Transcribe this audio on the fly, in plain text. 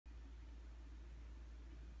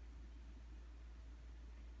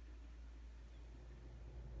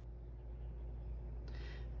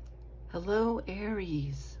Hello,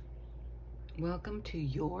 Aries. Welcome to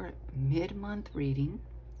your mid-month reading.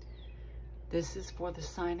 This is for the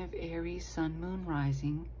sign of Aries, Sun, Moon,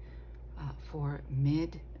 Rising for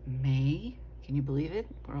mid-May. Can you believe it?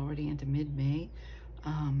 We're already into mid-May.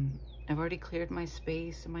 I've already cleared my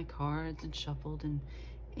space and my cards and shuffled and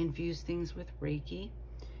infused things with Reiki.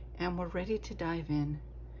 And we're ready to dive in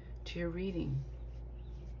to your reading.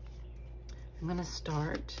 I'm going to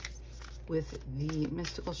start with the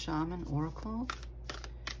Mystical Shaman Oracle,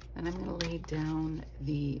 and I'm going to lay down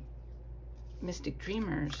the Mystic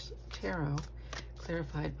Dreamers Tarot,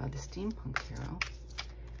 clarified by the Steampunk Tarot.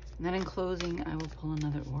 And then in closing, I will pull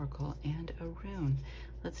another Oracle and a rune.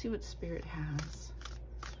 Let's see what Spirit has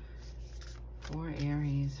for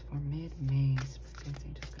Aries for mid-May. What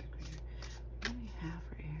do we have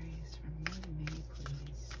for Aries for mid-May,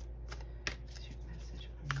 please? What's your message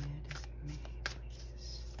for mid-May,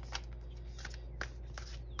 please?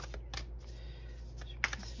 What's your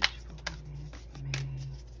message for mid-May?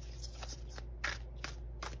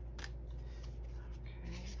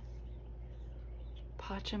 Okay.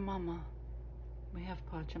 Pachamama. We have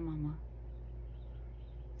Pachamama.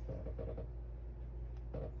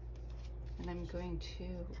 And I'm going to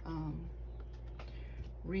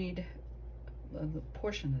read a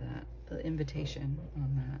portion of that, the invitation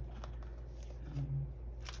on that.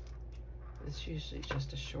 It's usually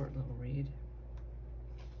just a short little read.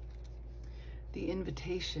 The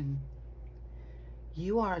invitation.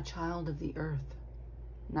 You are a child of the earth.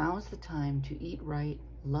 Now is the time to eat right,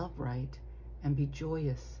 love right, and be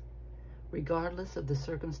joyous, regardless of the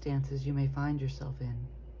circumstances you may find yourself in.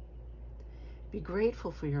 Be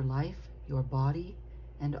grateful for your life, your body,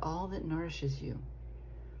 and all that nourishes you.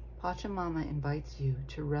 Pachamama invites you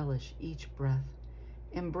to relish each breath.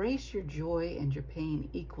 Embrace your joy and your pain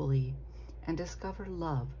equally, and discover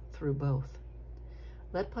love through both.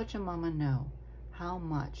 Let Pachamama know how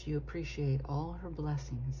much you appreciate all her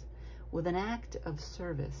blessings with an act of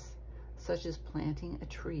service, such as planting a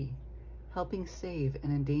tree, helping save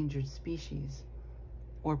an endangered species,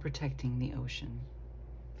 or protecting the ocean.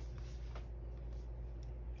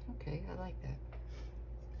 Okay, I like that.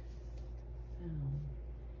 Now,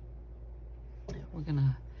 we're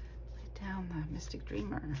gonna lay down the Mystic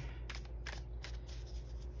Dreamer.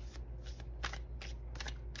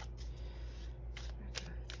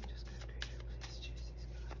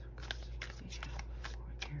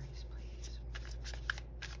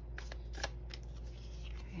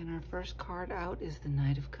 And our first card out is the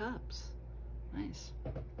Knight of Cups. Nice.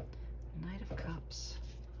 Knight of Cups.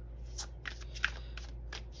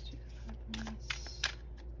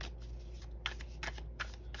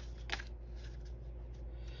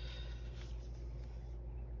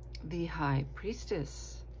 The High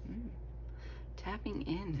Priestess. Tapping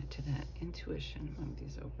in to that intuition. Move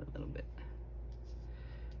these over a little bit.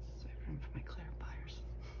 So I have room for my clarifiers.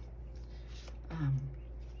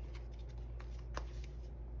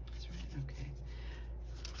 That's right, okay.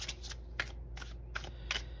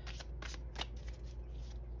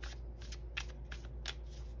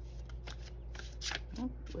 Oh,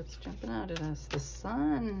 what's jumping out at us? The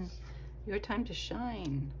sun. Your time to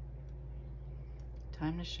shine.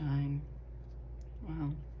 Time to shine.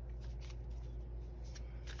 Wow.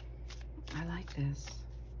 I like this.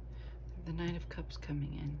 The Knight of Cups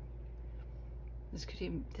coming in. This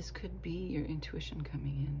could be your intuition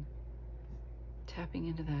coming in. Tapping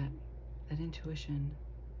into that intuition,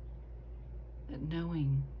 that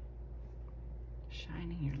knowing,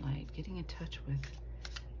 shining your light, getting in touch with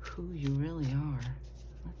who you really are.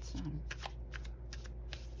 Let's have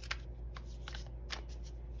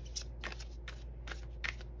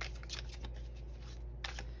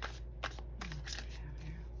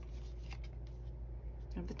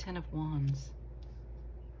the Ten of Wands.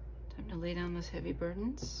 Time to lay down those heavy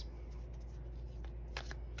burdens.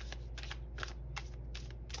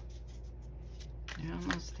 You're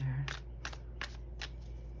almost there.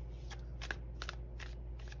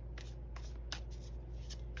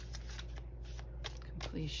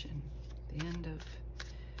 Completion. The end of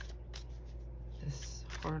this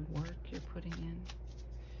hard work you're putting in.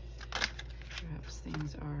 Perhaps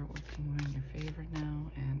things are working more in your favor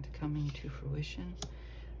now and coming to fruition.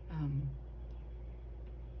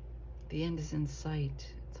 The end is in sight.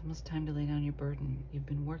 It's almost time to lay down your burden. You've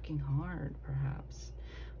been working hard, perhaps,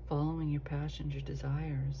 following your passions, your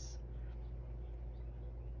desires,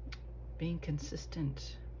 being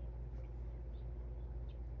consistent.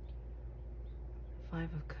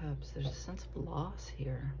 Five of Cups. There's a sense of loss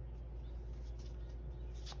here.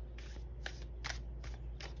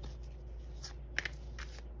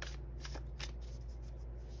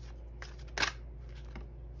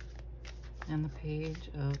 And the Page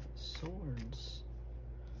of Swords.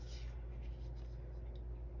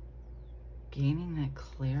 Gaining that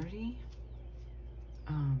clarity.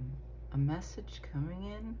 A message coming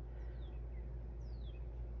in.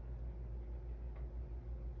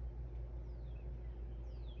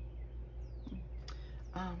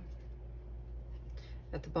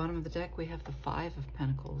 At the bottom of the deck, we have the Five of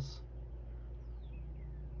Pentacles.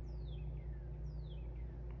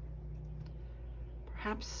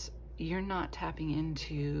 Perhaps you're not tapping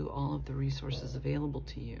into all of the resources available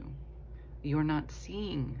to you. You're not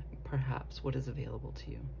seeing, perhaps, what is available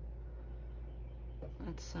to you.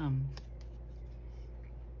 Let's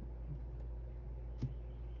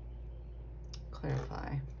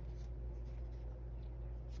clarify.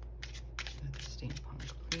 The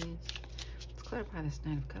Steampunk, please. Let's clarify this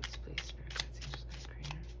Knight of Cups, please. Spirit guides, angels, guides,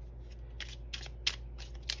 creator.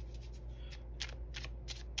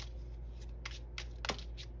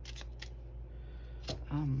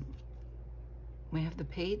 We have the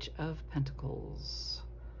Page of Pentacles.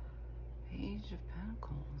 Page of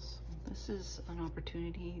Pentacles. This is an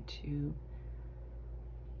opportunity to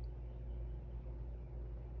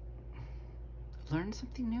learn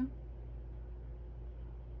something new.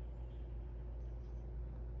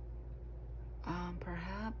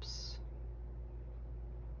 Perhaps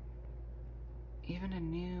even a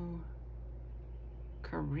new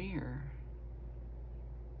career.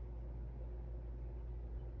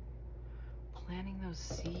 Planting those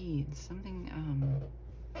seeds, something wow.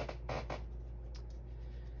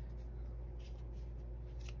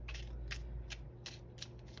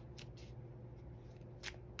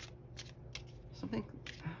 Let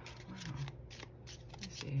me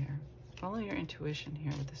see here. Follow your intuition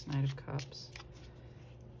here with this Knight of Cups.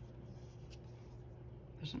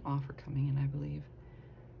 There's an offer coming in, I believe.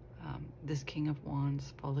 This King of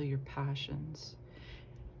Wands, follow your passions.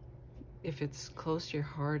 If it's close to your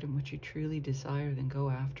heart and what you truly desire, then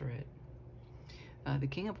go after it. The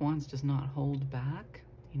King of Wands does not hold back.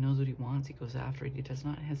 He knows what he wants. He goes after it. He does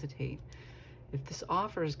not hesitate. If this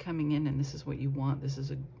offer is coming in and this is what you want,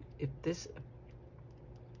 if this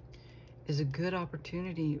is a good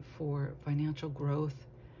opportunity for financial growth,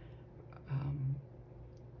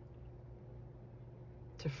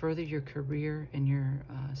 to further your career and your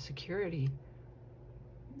security,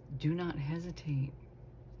 do not hesitate.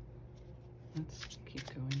 Let's keep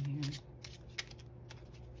going here.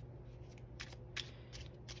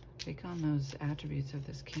 Take on those attributes of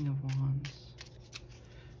this King of Wands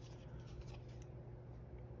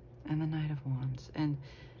and the Knight of Wands, and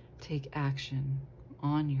take action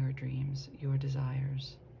on your dreams, your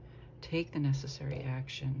desires. Take the necessary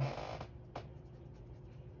action.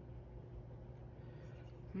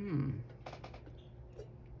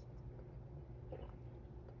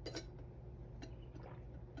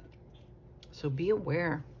 So be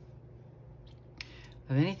aware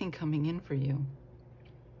of anything coming in for you.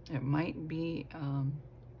 It might be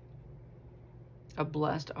a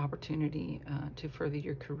blessed opportunity to further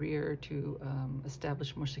your career, to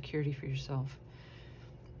establish more security for yourself.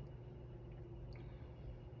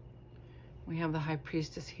 We have the High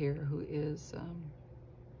Priestess here, who is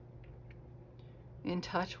in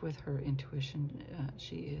touch with her intuition.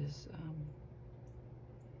 She is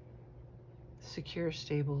secure,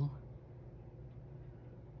 stable.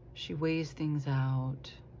 She weighs things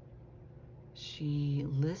out. She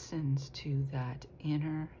listens to that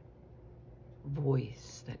inner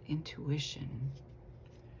voice, that intuition.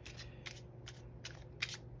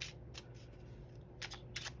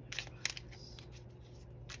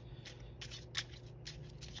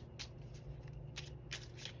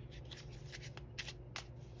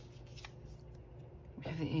 We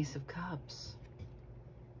have the Ace of Cups.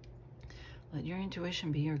 Let your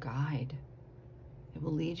intuition be your guide. It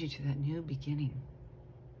will lead you to that new beginning.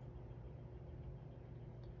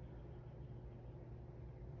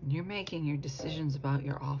 You're making your decisions about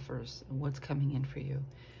your offers and what's coming in for you.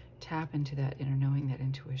 Tap into that inner knowing, that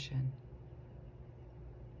intuition.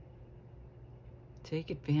 Take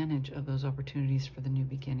advantage of those opportunities for the new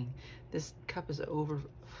beginning. This cup is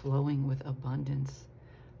overflowing with abundance.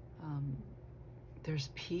 There's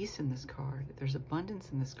peace in this card. There's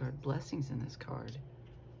abundance in this card, blessings in this card.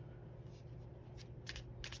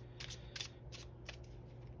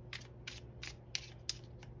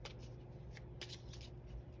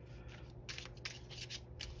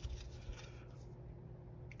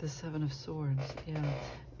 The Seven of Swords, yeah.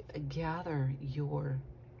 Gather your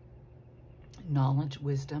knowledge,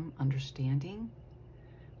 wisdom, understanding.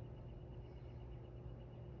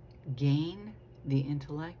 Gain the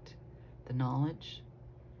intellect, the knowledge.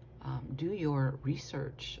 Do your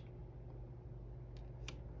research.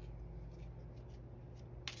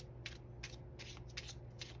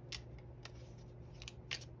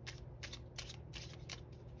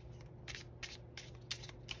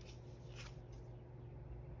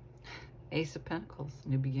 Ace of Pentacles,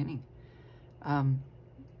 new beginning.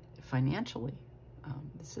 Financially,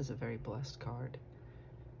 this is a very blessed card.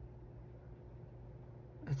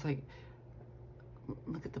 It's like,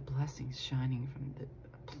 look at the blessings shining from the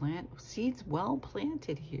plant. Seeds well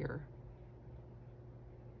planted here.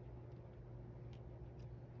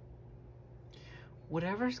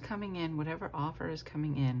 Whatever's coming in, whatever offer is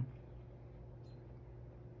coming in,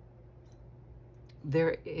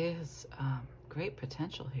 there is great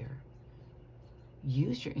potential here.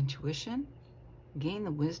 Use your intuition, gain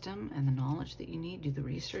the wisdom and the knowledge that you need, do the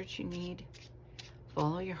research you need,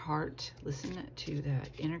 follow your heart, listen to that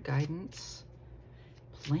inner guidance,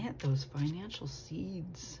 plant those financial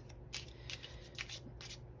seeds,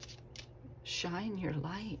 shine your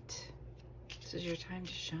light. This is your time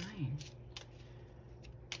to shine.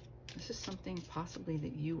 This is something possibly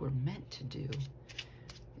that you were meant to do.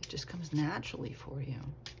 It just comes naturally for you.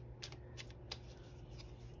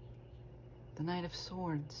 The Knight of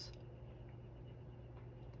Swords.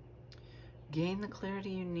 Gain the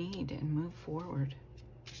clarity you need and move forward.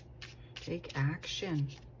 Take action.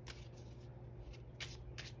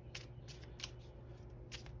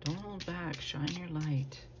 Don't hold back. Shine your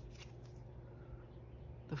light.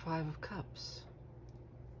 The Five of Cups.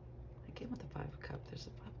 I came with the Five of Cups. There's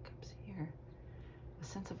a Five of Cups here. A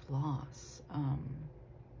sense of loss.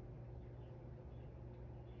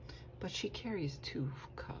 But she carries two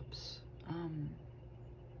cups.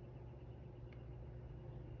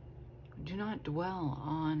 Do not dwell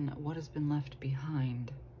on what has been left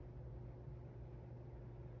behind.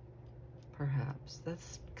 Perhaps.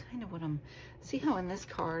 That's kind of what I'm... See how in this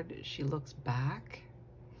card she looks back?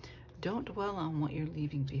 Don't dwell on what you're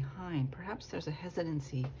leaving behind. Perhaps there's a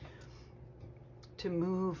hesitancy to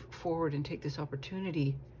move forward and take this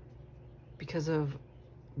opportunity because of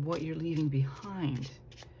what you're leaving behind.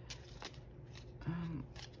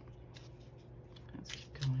 Let's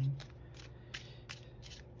keep going.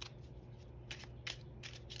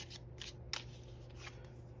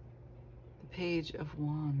 The Page of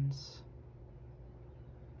Wands.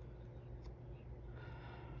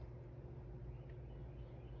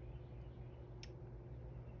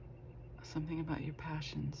 Something about your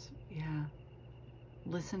passions. Yeah.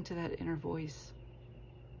 Listen to that inner voice.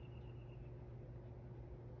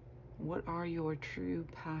 What are your true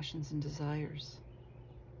passions and desires?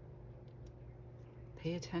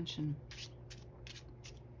 Pay attention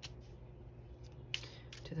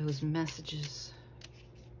to those messages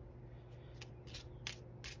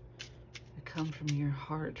that come from your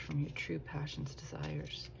heart, from your true passions,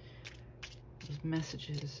 desires. Those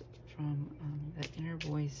messages from that inner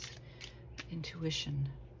voice, intuition.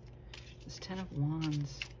 This Ten of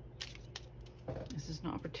Wands. This is an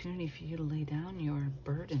opportunity for you to lay down your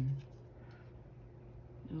burden.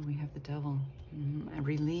 Oh, we have the Devil.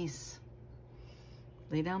 Release.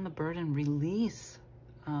 Lay down the burden. Release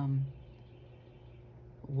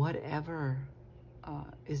whatever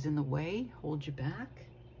is in the way, hold you back.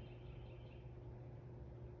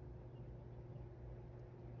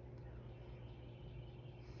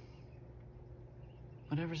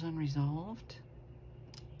 Whatever's unresolved.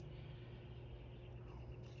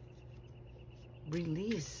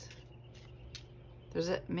 Release.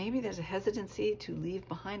 Maybe there's a hesitancy to leave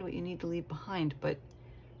behind what you need to leave behind, but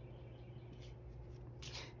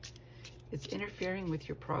it's interfering with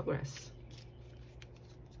your progress.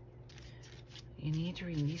 You need to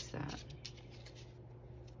release that.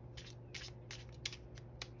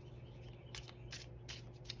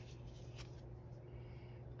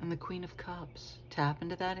 And the Queen of Cups. Tap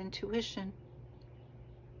into that intuition.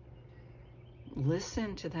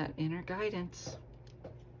 Listen to that inner guidance.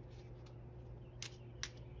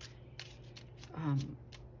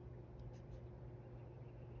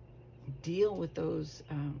 Deal with those,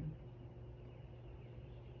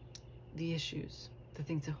 the issues, the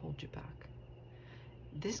things that hold you back.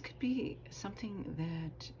 This could be something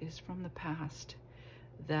that is from the past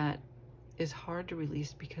that is hard to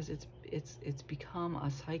release because it's become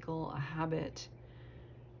a cycle, a habit.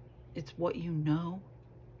 It's what you know.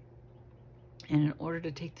 And in order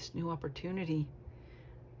to take this new opportunity,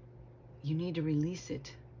 you need to release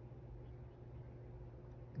it.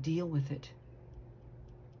 Deal with it.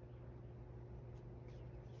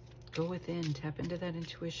 Go within, tap into that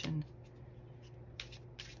intuition.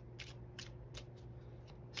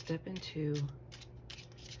 Step into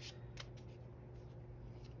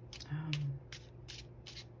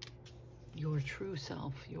your true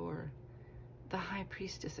self, the High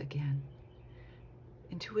Priestess again.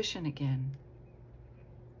 Intuition again.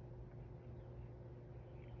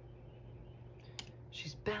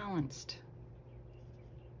 She's balanced.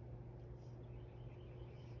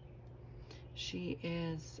 She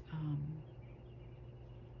is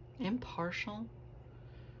impartial.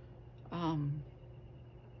 And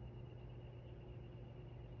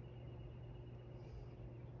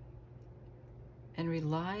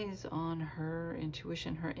relies on her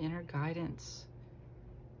intuition, her inner guidance.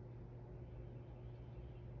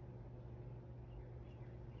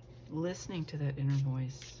 Listening to that inner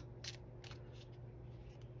voice.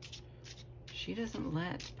 She doesn't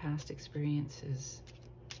let past experiences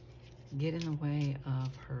get in the way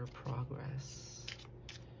of her progress.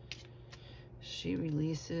 She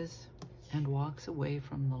releases and walks away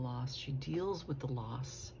from the loss. She deals with the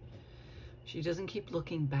loss. She doesn't keep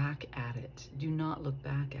looking back at it. Do not look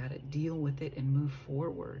back at it. Deal with it and move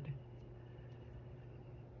forward.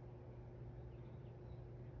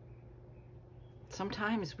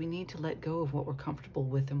 Sometimes we need to let go of what we're comfortable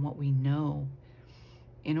with and what we know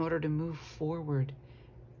in order to move forward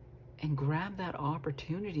and grab that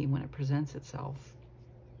opportunity when it presents itself.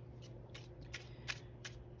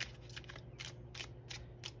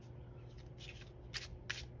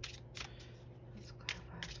 Let's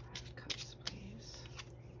clarify 5 cups, please.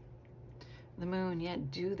 The moon, yet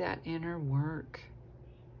do that inner work.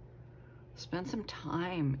 Spend some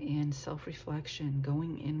time in self-reflection,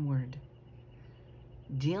 going inward,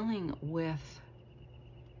 dealing with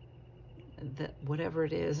that whatever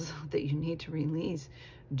it is that you need to release.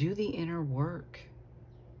 Do the inner work,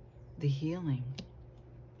 the healing.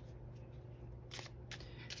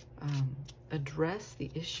 Address the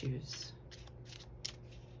issues.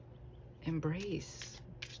 Embrace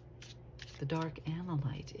the dark and the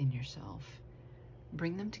light in yourself.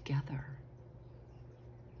 Bring them together.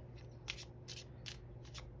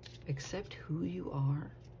 Accept who you are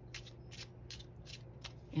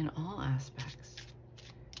in all aspects.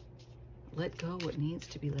 Let go what needs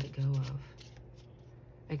to be let go of.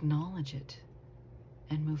 Acknowledge it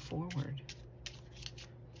and move forward.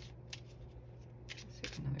 Let's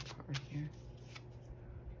take another card here.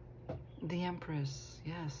 The Empress,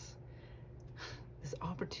 yes. This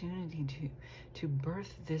opportunity to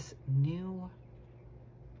birth this new,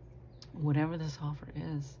 whatever this offer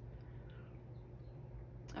is.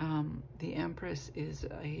 The Empress is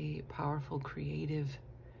a powerful, creative,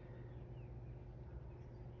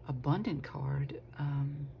 abundant card.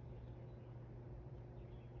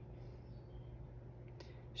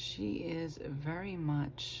 She is very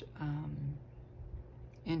much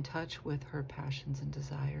in touch with her passions and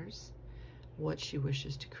desires, what she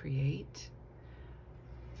wishes to create.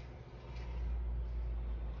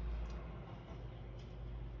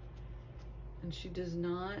 And she does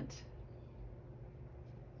not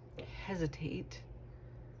hesitate.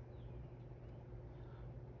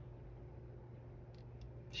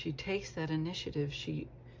 She takes that initiative. She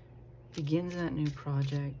begins that new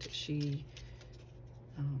project. She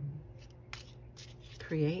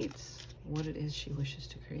creates what it is she wishes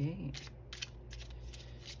to create.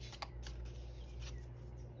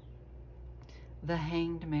 The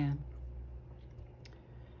Hanged Man.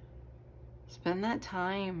 Spend that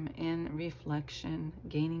time in reflection,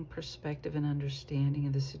 gaining perspective and understanding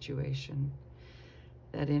of the situation.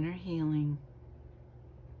 That inner healing.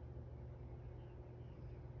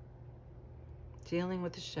 Dealing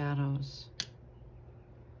with the shadows.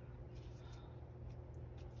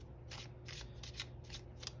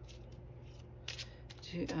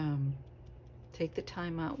 To take the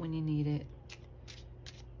time out when you need it.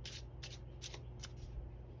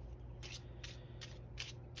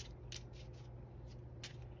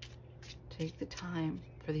 Take the time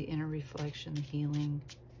for the inner reflection, the healing,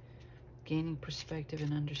 gaining perspective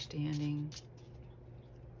and understanding.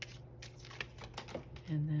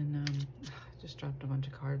 And then, I just dropped a bunch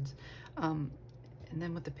of cards. And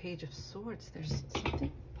then with the Page of Swords, there's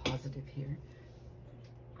something positive here.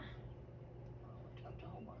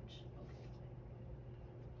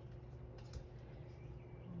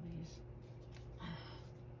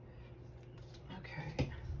 Okay,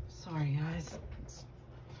 sorry guys. Let's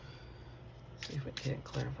see if we can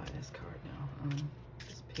clarify this card now.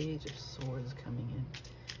 This Page of Swords coming in.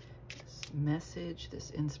 This message,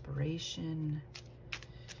 this inspiration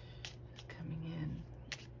coming in.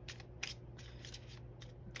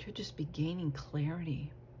 Could just be gaining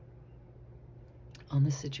clarity on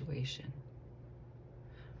the situation.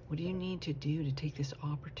 What do you need to do to take this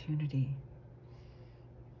opportunity?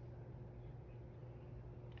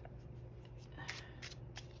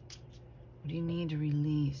 What do you need to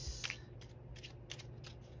release?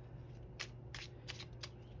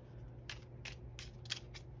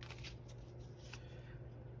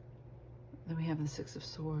 Then we have the Six of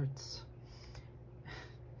Swords.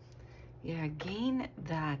 Yeah, gain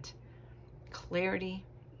that clarity,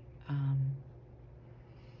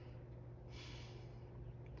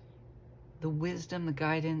 the wisdom, the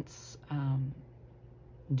guidance.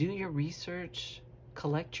 Do your research,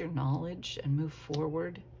 collect your knowledge, and move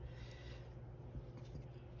forward.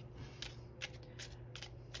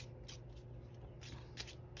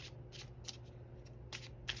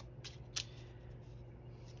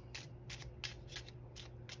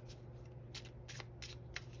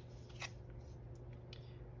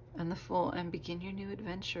 And the Fool, and begin your new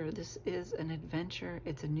adventure. This is an adventure.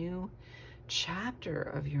 It's a new chapter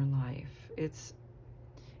of your life. It's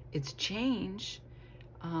change.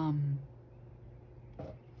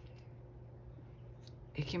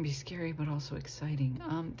 It can be scary, but also exciting.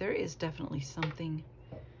 There is definitely something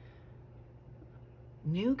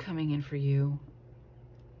new coming in for you.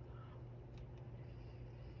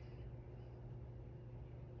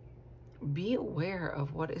 Be aware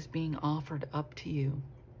of what is being offered up to you.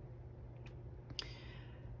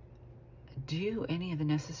 Do any of the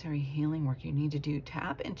necessary healing work you need to do.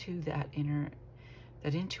 Tap into that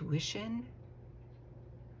intuition.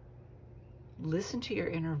 Listen to your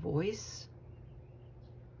inner voice.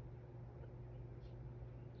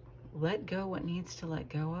 Let go what needs to let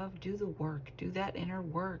go of. Do the work. Do that inner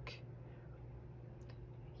work.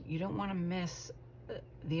 You don't want to miss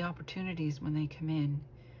the opportunities when they come in.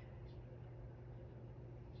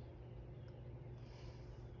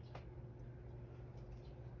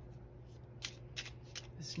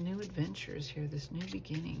 This new adventure is here, this new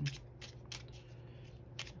beginning.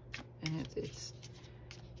 And it's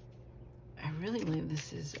I really believe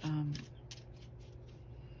this is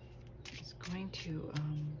it's going to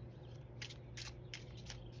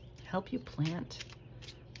help you plant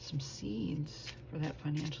some seeds for that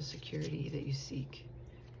financial security that you seek.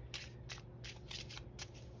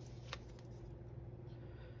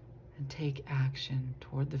 And take action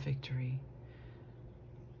toward the victory.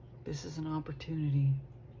 This is an opportunity.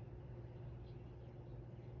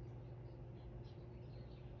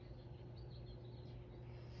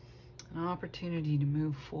 An opportunity to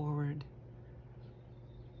move forward.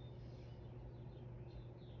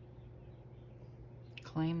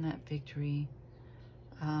 Claim that victory.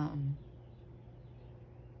 Move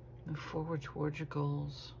forward towards your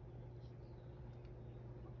goals.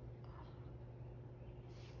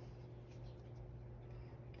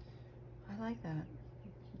 I like that.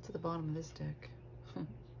 It's at the bottom of this deck.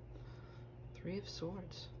 3 of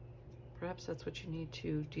Swords. Perhaps that's what you need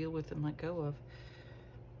to deal with and let go of.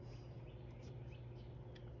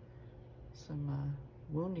 Some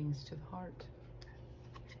woundings to the heart.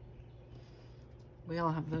 We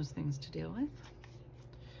all have those things to deal with.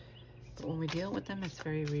 But when we deal with them, it's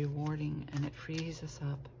very rewarding, and it frees us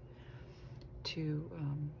up to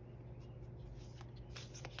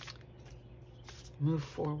move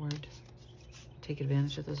forward, take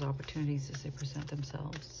advantage of those opportunities as they present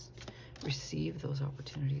themselves, receive those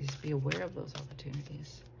opportunities, be aware of those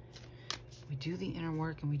opportunities. We do the inner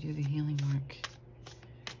work and we do the healing work.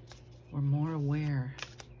 We're more aware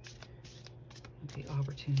of the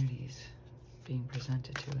opportunities being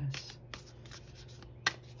presented to us.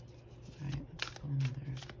 All right, let's pull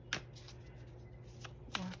another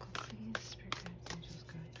oracle, please. Spirit guides, angels,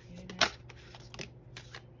 God, creator.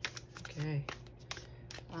 Okay.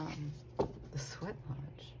 The Sweat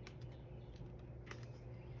Lodge.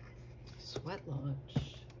 Sweat Lodge.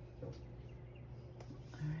 All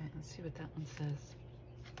right, let's see what that one says.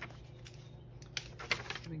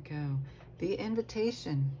 Here we go. The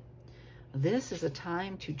Invitation. This is a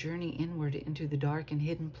time to journey inward into the dark and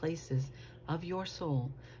hidden places of your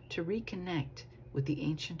soul to reconnect with the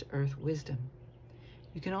ancient earth wisdom.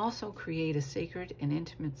 You can also create a sacred and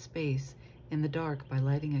intimate space in the dark by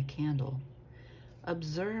lighting a candle.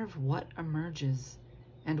 Observe what emerges,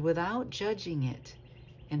 and without judging it,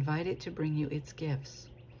 invite it to bring you its gifts.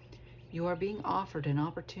 You are being offered an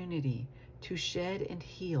opportunity to shed and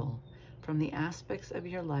heal from the aspects of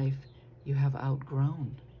your life you have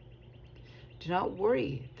outgrown. Do not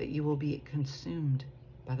worry that you will be consumed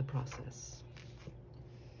by the process.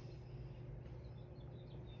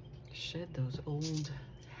 Shed those old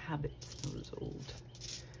habits, those old.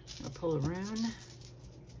 I'm going to pull a rune.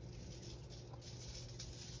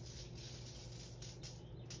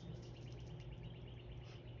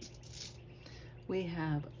 We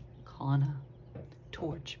have Kana,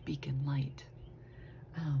 torch, beacon, light.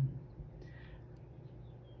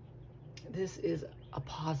 This is a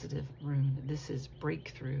positive rune. This is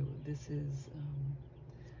breakthrough. This is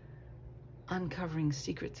uncovering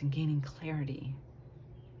secrets and gaining clarity.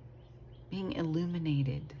 Being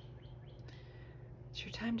illuminated. It's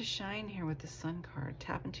your time to shine here with the Sun card.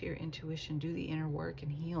 Tap into your intuition. Do the inner work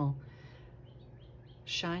and heal.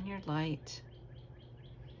 Shine your light.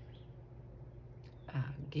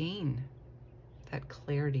 Gain that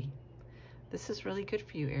clarity. This is really good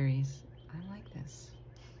for you, Aries. I like this.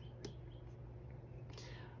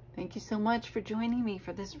 Thank you so much for joining me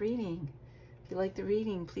for this reading. If you like the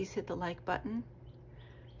reading, please hit the like button.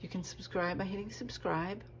 You can subscribe by hitting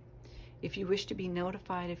subscribe. If you wish to be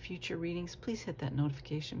notified of future readings, please hit that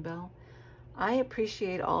notification bell. I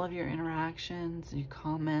appreciate all of your interactions, your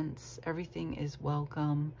comments. Everything is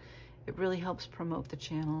welcome. It really helps promote the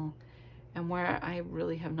channel. And where I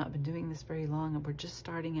really have not been doing this very long and we're just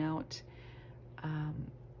starting out,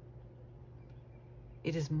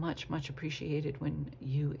 it is much, much appreciated when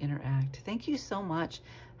you interact. Thank you so much.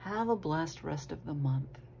 Have a blessed rest of the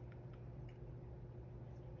month.